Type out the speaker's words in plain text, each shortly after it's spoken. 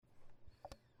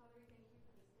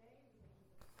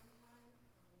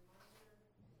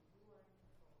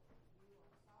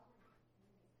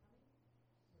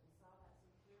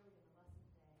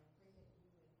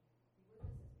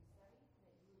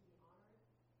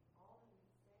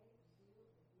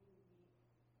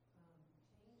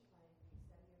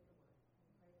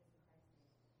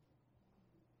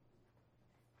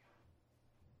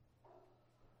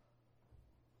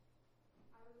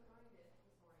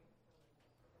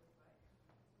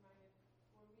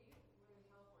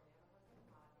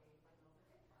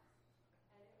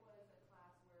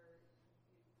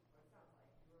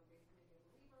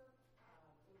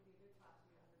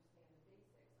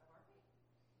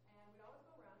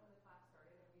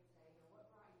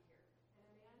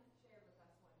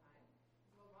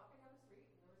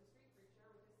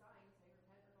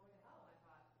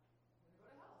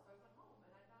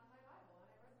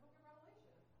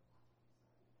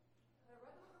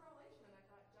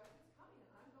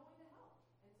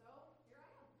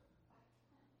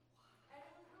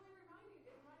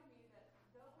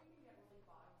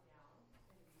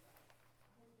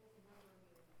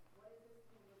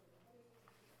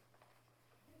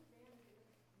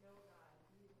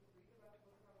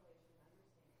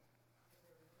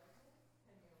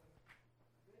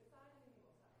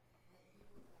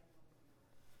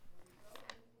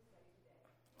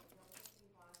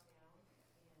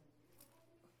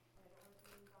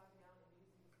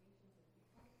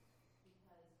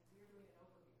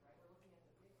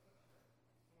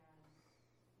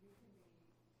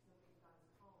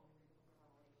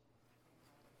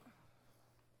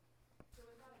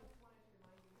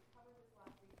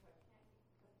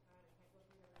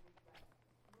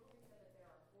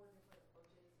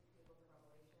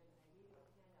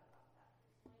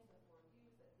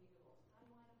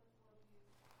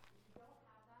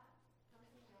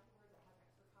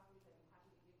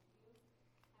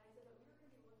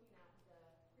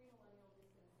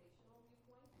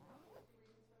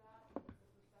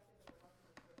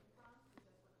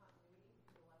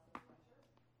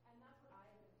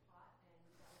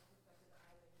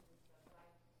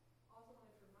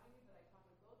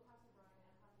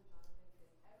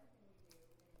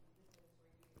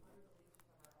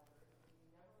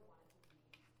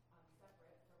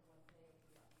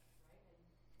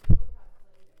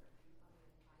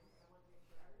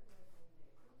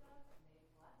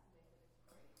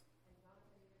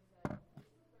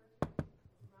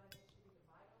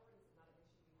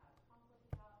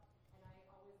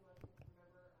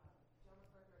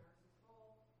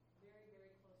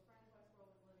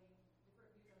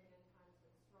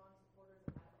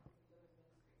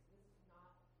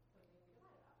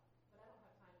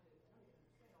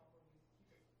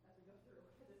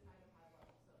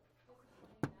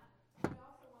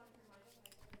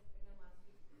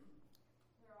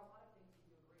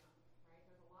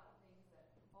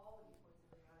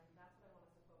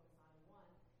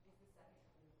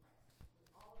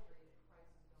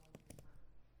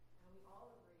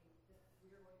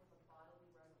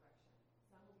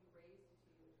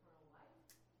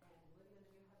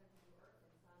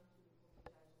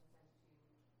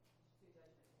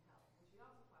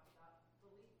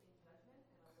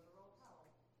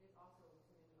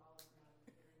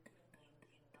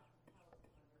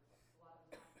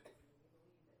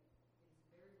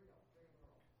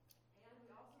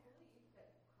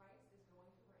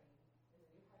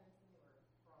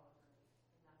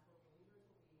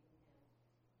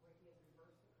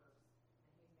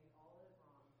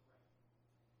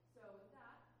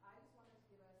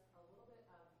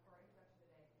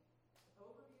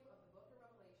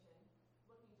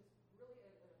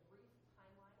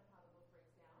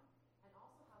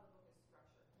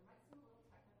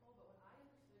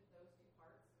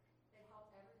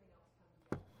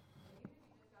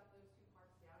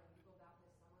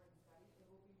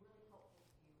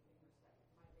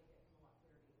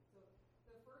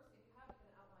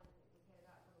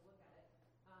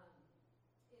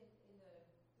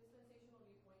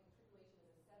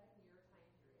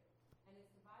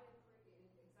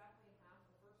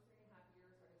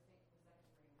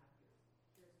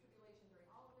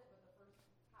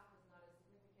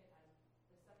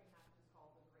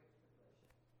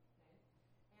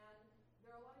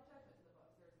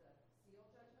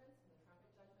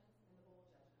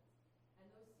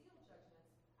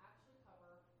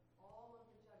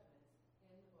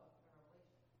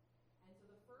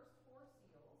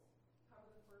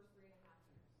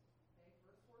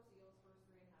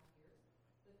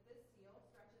This seal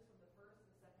stretches from the first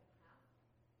to the second half,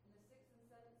 and the sixth and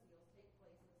seventh seals take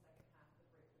place in the second half of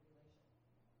the Great Tribulation.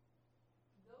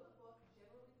 Though the book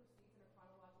generally proceeds in a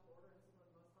chronological order, and this is one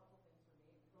of the most helpful things for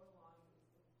me, if you're going along,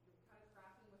 you're kind of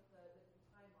tracking with the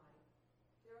timeline,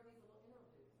 there are these little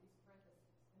interludes, these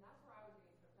parentheses. And that's where I was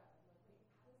getting tripped up. I'm like, wait,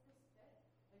 how does this fit?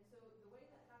 And so the way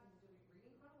that happens is you'll be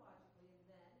reading chronologically, and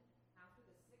then after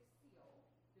the sixth seal,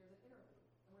 there's an interlude.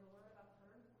 And we're going to learn about the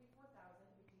 144,000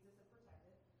 who Jesus had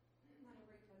protected. And then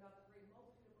we're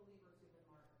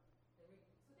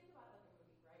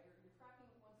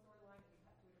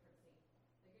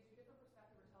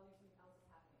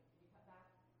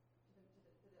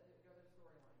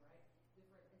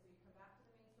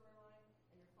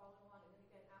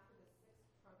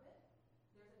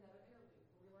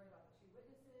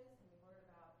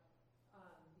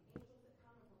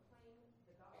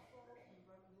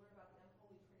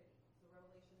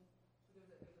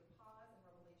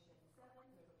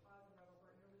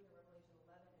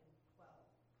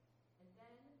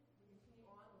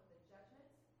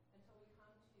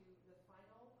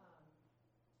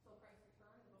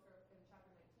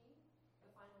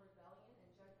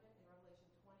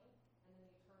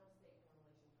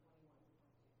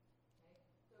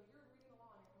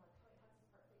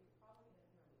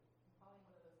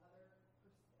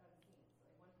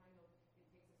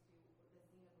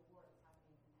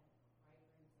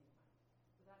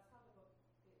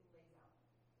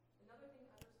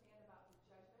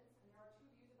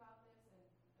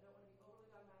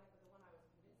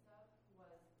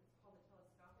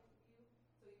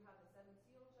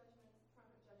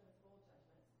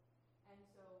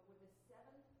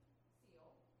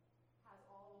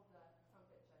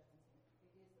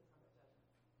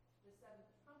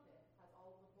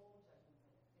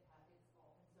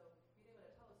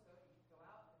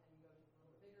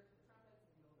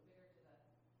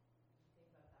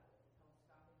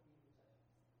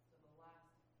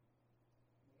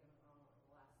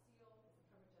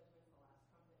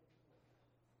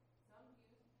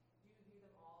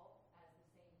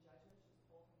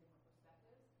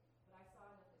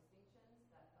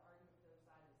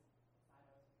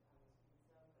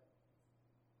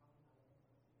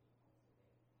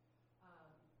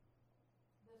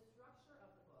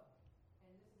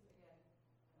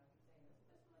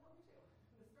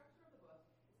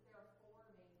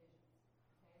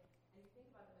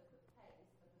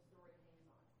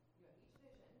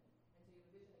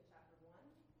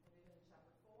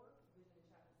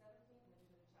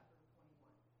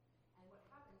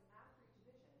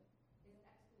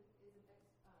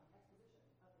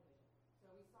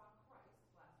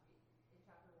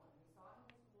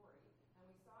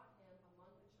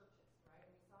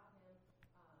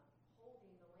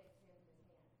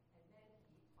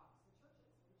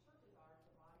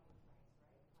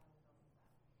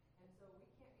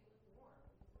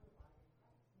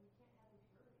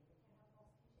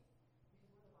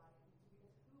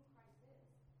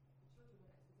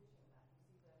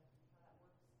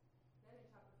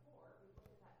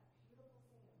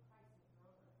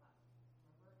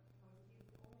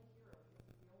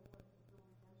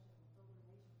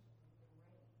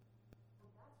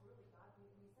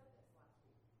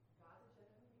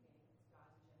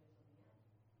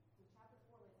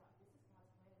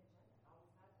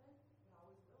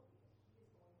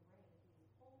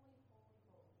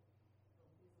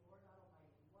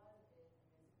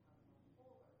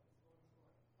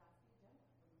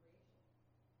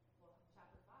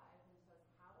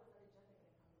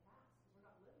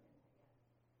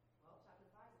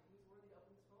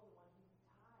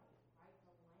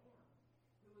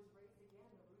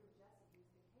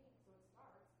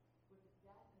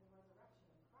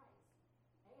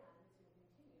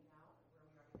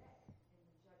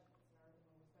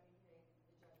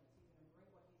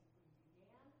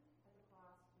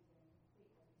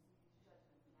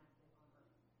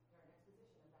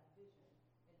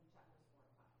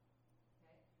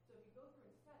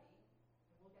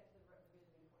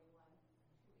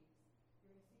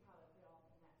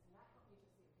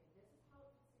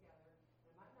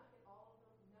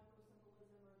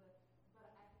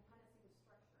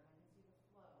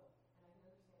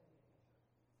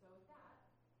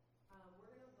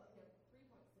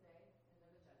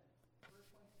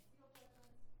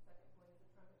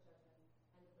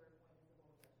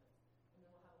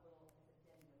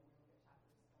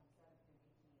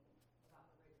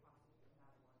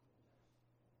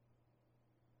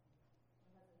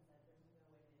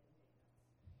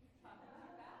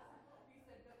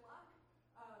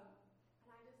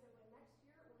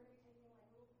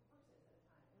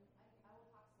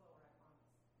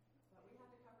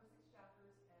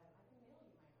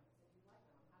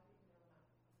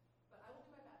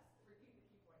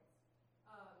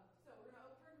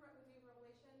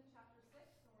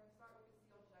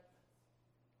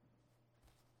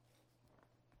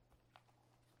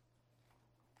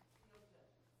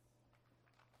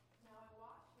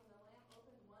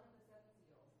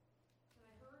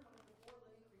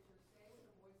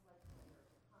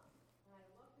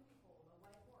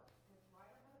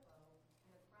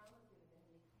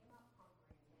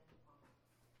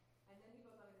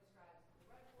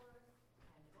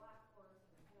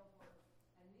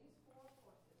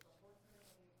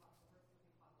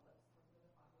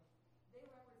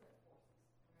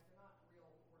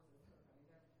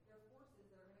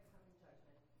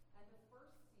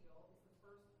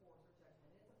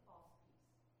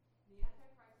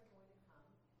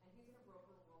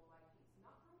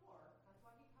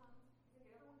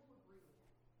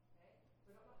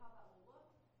how that will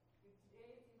look.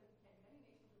 Today it seems like you can't get any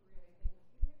nation to agree on anything, but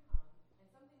he's going to come, and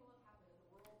something will have happened that the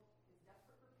world is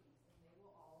desperate for peace, and they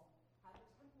will all have a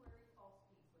temporary false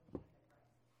peace with the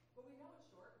Antichrist. But we know it's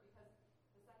short because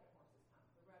the second horse has come,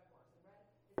 the red horse. And red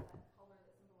is that color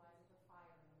that symbolizes the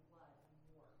fire and the blood and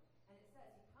war. And it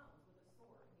says he comes with a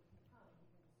sword. He can come, he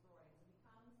can destroy. And so he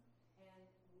comes, and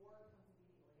war comes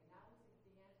immediately. And now we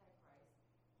see that the Antichrist,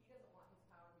 he doesn't want his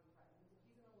power being threatened. And so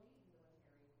he's going to lead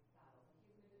military battles. And he's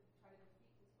going to try to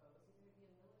defeat his foes. He's going to be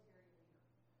a military leader.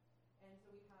 And so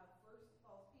we have first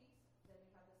false peace, then we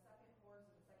have the second horse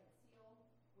or the second seal,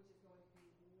 which is going to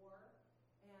be war.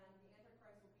 And the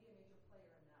Antichrist will be a major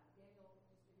player in that. Daniel,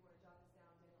 just if you want to jot this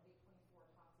down, Daniel 8:24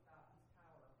 talks about his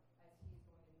power as he is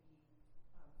going to be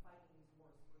fighting these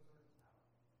wars to preserve his power.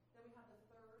 Then we have the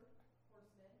third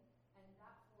horseman, and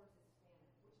that force is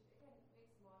famine, which again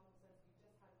makes logical sense. If you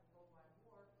just had a worldwide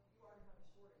war, you already have a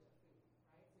shortage of food,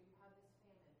 right? So you have this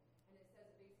famine, and it says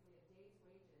that basically a day's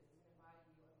wages is going to buy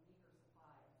you a meager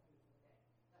supply of food for the day.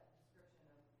 That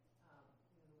description of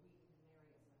the wheat and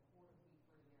denarius, and a quart of wheat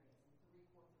for a denarius, and 3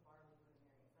 quarts of barley for a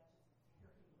denarius. That's just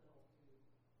very little food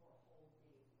for a whole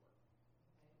day's work.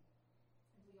 Okay?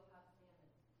 And so you'll have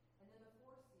famine. And then the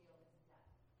fourth seal is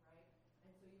death, right?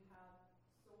 And so you have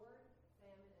sword,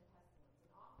 famine, and pestilence. And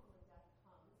often when death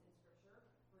comes in Scripture,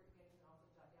 again, you can also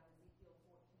jot down Ezekiel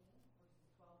 14,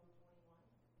 verses 12 through 21.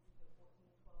 Ezekiel 14,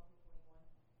 12 through 21.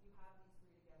 You have these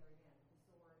three together again, the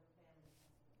sword, famine, and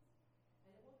pestilence.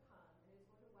 And it will come, and it is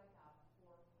going to wipe out a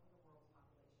fourth of the world's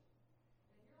population.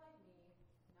 And if you're like me,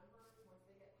 numbers, once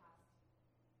they get past a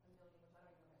million, which I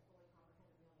don't even know if I fully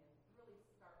comprehend a million, really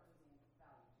start losing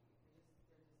value to you.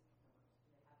 They're just numbers.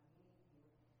 Do they have meaning to you?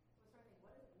 So I was trying to think,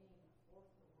 what does it mean a fourth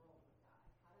of the world would die?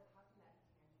 How can that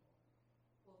be tangible?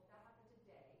 Well, if that happened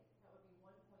today, that would be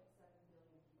 1.7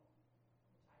 billion people,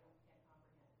 which can't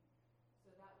comprehend.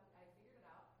 So I figured it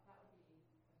out. That would be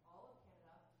all of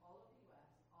Canada, all of the U.S.,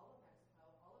 all of Mexico,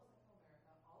 all of Central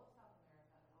America, all of South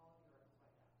America, and all of Europe is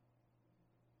wiped out.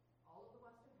 All of the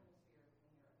Western Hemisphere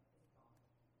in Europe is gone.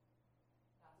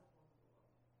 That's a fourth of the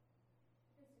world.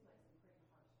 It can seem like some pretty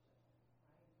harsh judgment,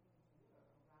 right? You are a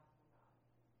wrathful God.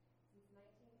 Since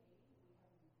 1980, we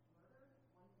have murdered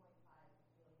 1.5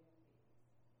 billion babies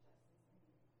just since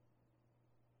 1980.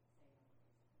 Same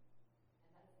numbers.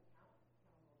 And that doesn't count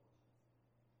chemical abortions.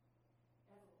 It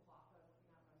has a little clock that I was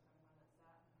looking at when I was trying to find that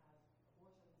stat, and has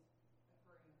abortions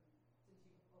occurring since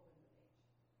you opened the page.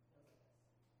 Knows like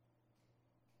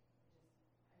this.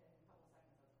 In a couple of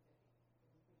seconds, I was at 50.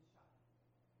 It was shocking.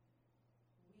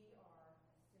 We are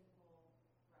a sinful,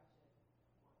 wretched world,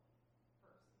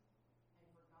 first. And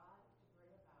for God to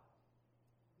bring about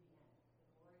the end, the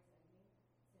glorious ending,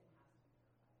 sin has to be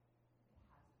purified. It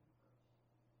has to be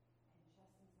purged. And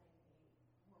just since 1980,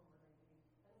 more murdering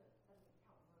babies. That doesn't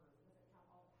count murders. It doesn't count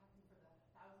all that happened for the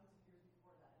thousands of years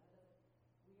before that.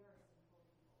 We are a sinful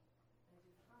people. And as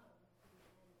you come to the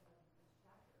end of this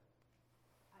chapter,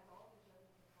 as all the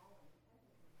judges have fallen,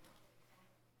 repentance is not the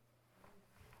response. And you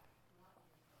see that throughout the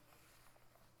responses.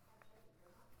 God judges,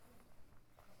 they're not coming.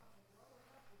 It's not like, well, we're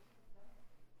up, what you have done to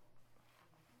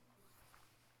people.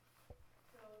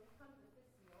 So we come to the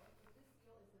fifth seal. The fifth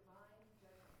seal is divine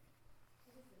judgment.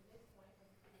 It is the midpoint of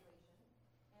the tribulation.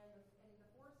 And the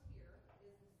force here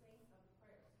is the saints of the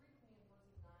prayers. Read with me in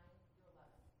verses 9 through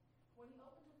 11. When he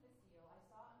opened the fifth seal, I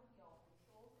saw under the altar the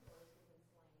souls of those who had been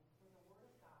slain for the word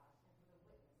of God and for the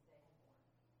witness they had borne.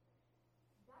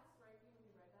 That struck me when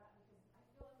you read that, because I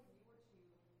feel like if you were to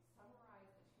summarize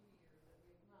the 2 years that that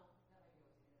might be overstated,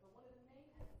 but one of the main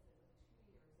emphases of the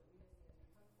 2 years that we have seen as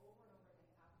we come over and over again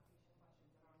to application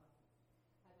questions in our lessons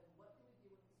have been, what do we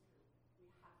do with this truth? We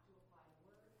have to apply the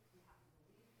word, we have to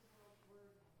believe the word, we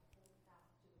have to hold fast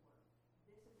to the word.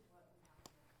 This is what we have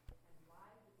to know. And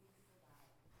why did these people die?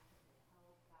 Because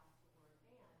they held fast the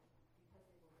word, and because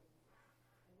they were witnesses.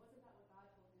 And wasn't that what God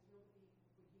told Israel to be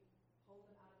when he pulled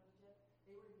them out of Egypt?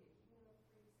 They were to be a kingdom of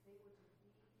priests. They were to be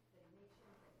the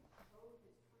nation that showed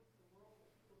his truth to the world,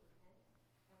 that people would repent.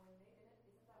 And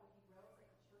isn't that what he wrote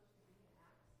like the church to be in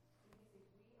Acts? And he says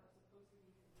we are supposed to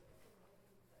be his witnesses, and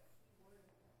this is the key word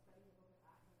in studying the book of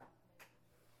Acts and God's plan for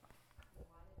the church. And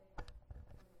why did they die?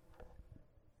 For the word of their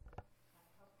witness.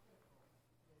 That's how critical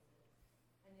this is.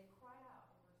 And they cried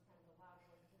out in verse 10 with a loud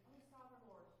voice, and said, "O sovereign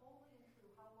Lord, holy and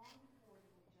true, how long before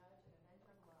you will judge and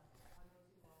avenge our blood on those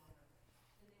who dwell on earth?"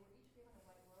 Then they were each given a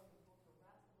white robe and told to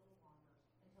rest a little longer,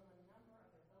 until the number of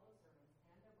their fellow servants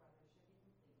and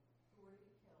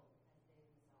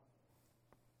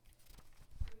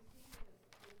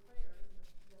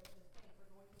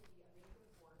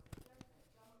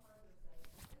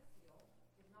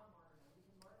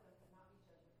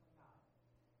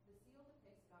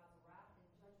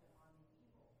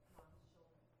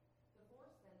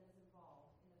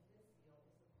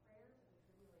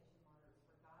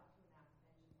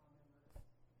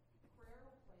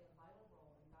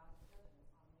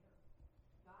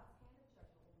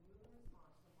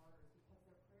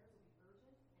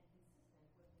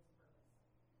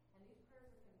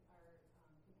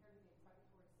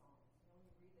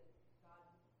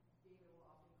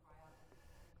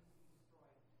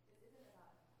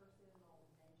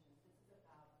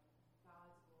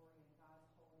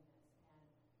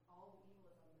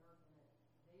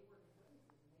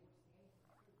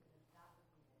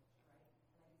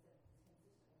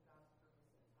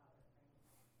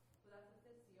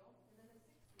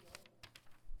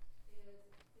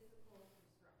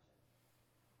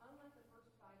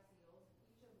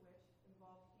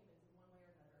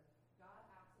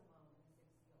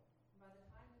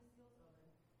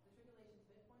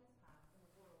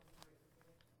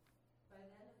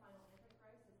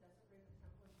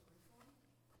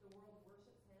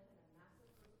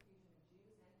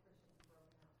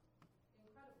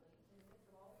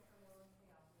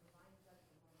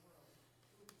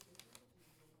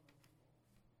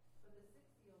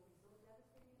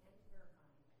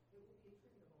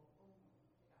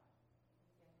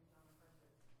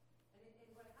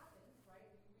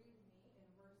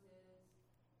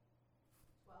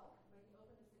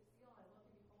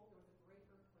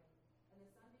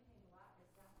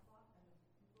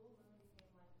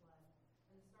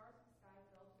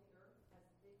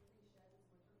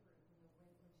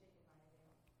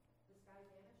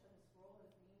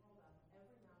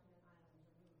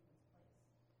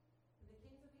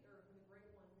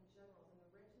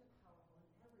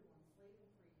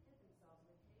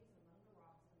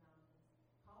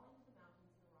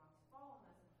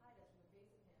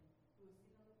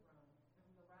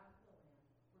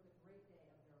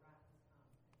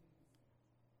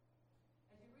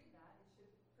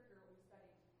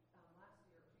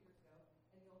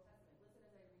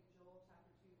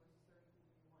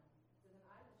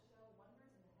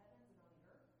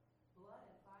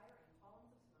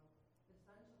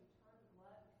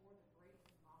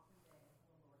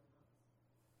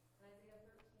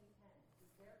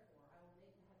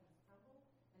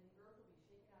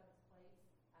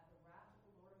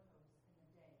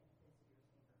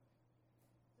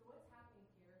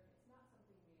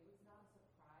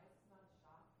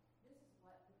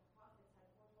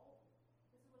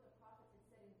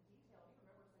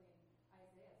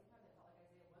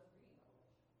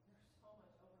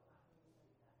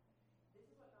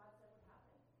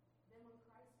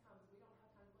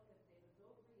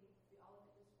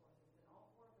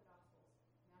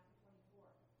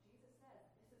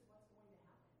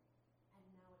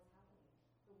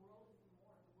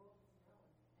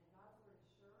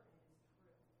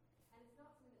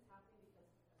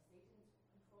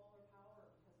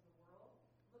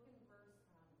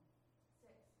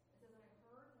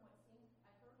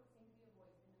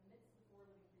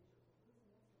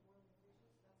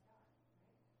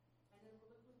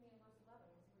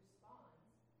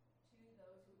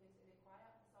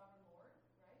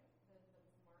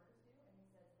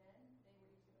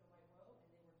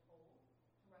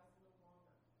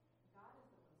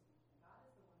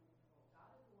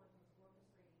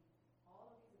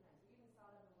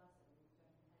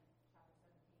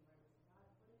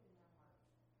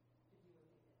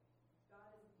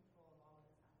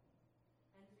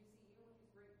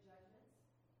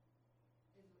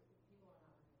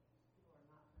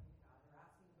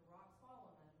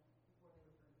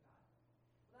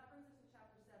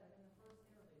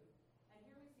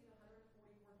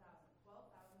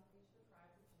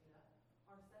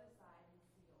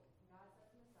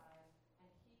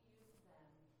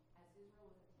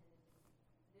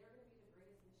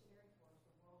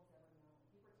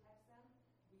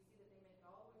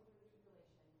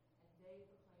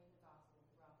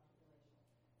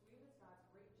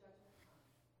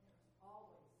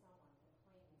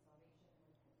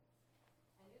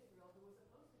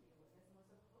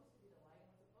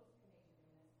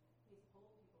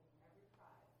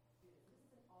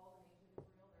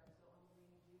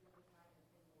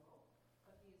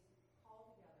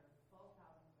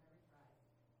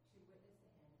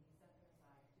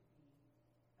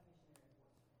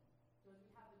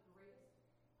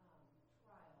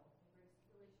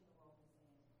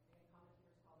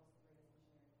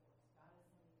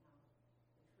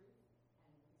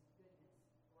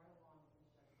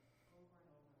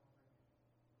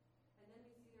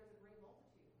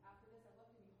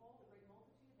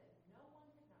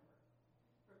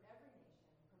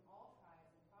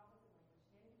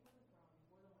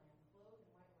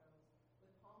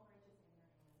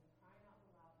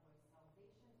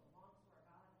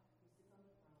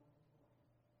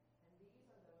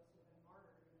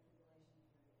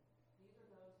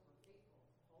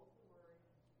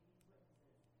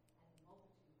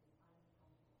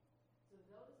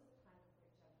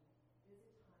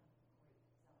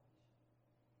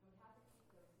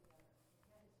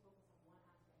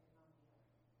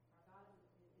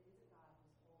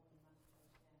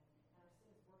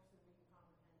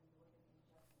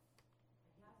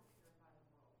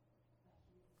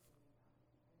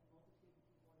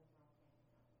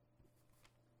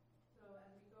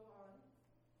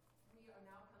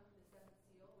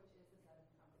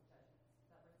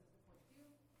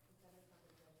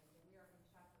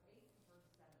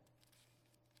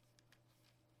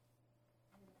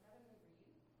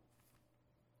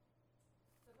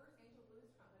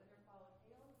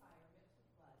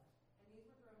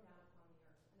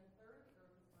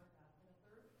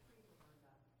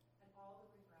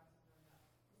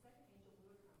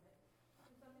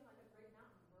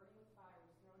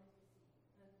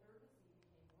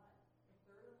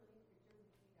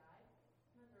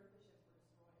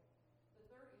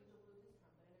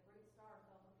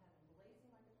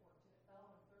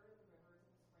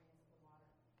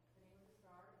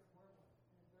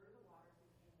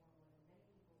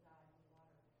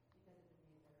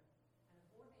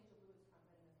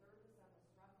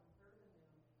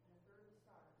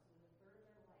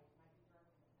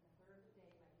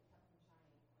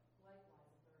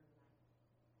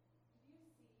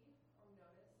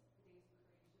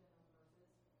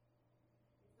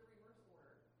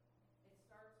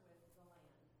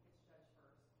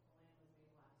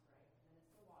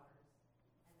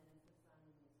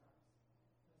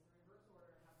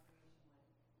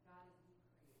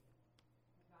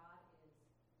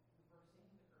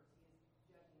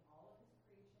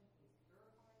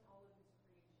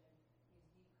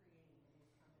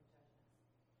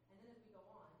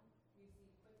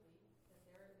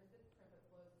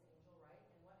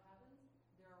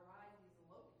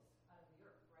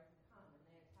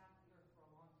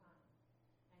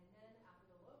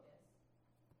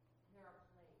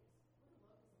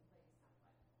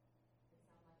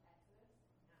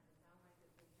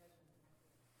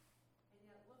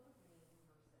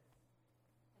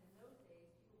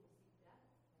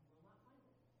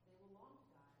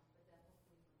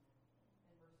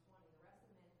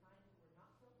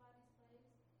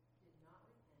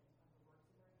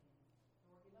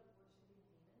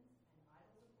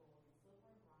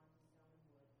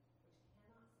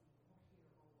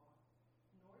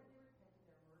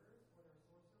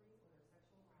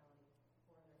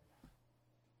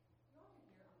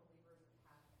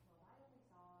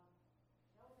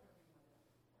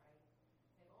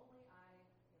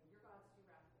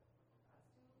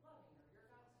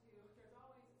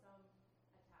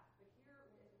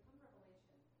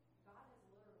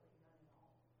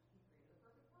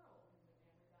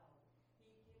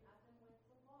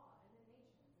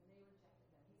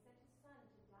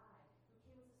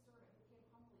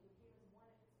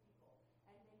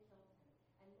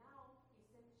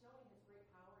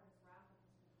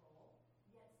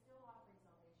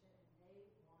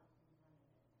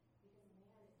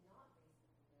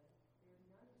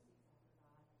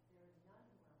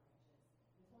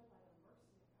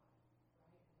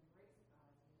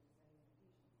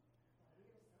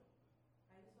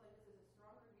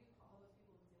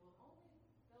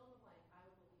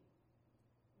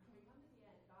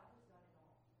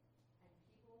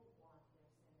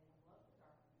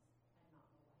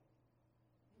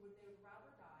they would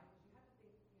rather die, because you have to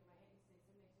think, my aunt used to say,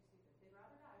 sin makes you stupid. They'd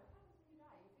rather die. What happens when you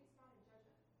die? You face God in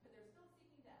judgment. But they're still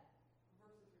seeking death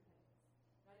versus repentance.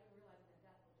 Not even realizing that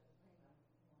death will just bring them more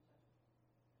judgment.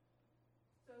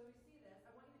 So as we see